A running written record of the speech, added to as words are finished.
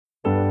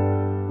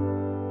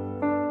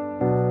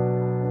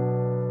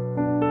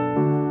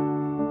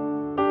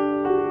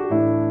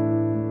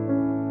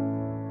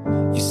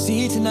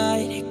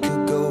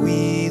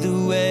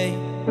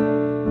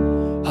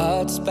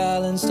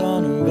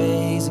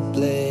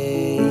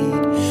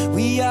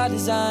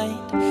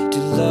to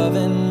love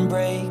and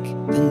break,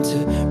 then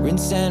to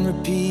rinse and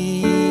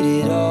repeat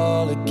it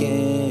all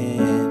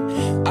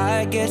again.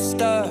 I get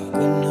stuck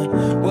when the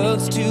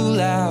world's too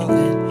loud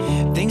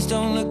and things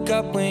don't look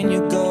up when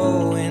you're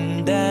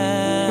going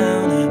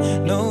down. I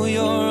know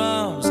your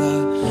arms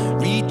are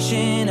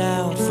reaching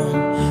out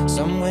from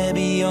somewhere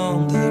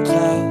beyond the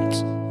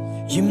clouds.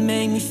 You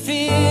make me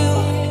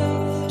feel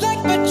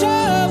like my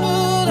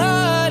troubled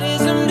heart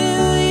is a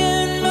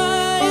million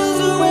miles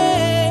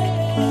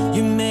away.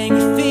 You make me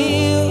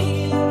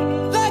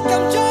feel like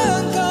I'm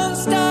drunk on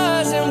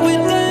stars and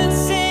we're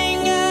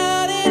dancing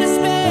out in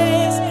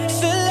space,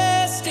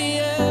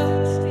 celestial.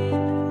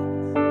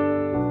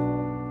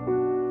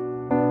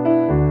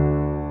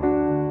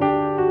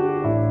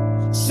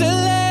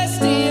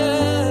 Celestial.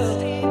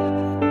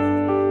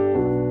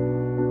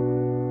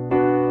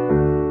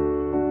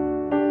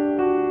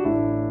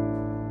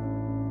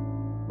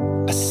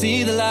 I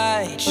see the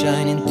light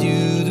shining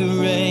through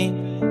the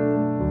rain,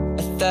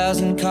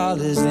 1,000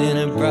 colors in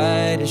a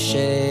brighter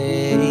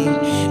shade.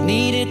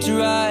 Needed to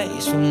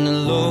rise from the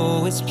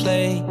lowest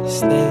place.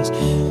 There's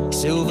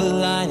silver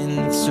lining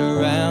that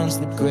surrounds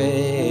the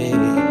gray.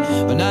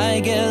 When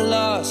I get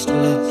lost,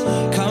 will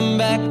it come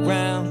back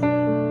round?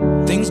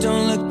 Things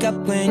don't look up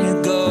when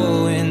you're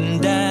going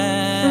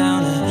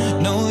down. I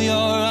know your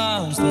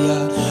arms, they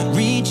are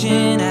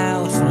reaching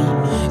out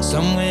from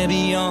somewhere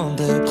beyond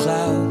the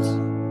clouds.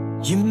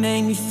 You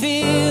make me feel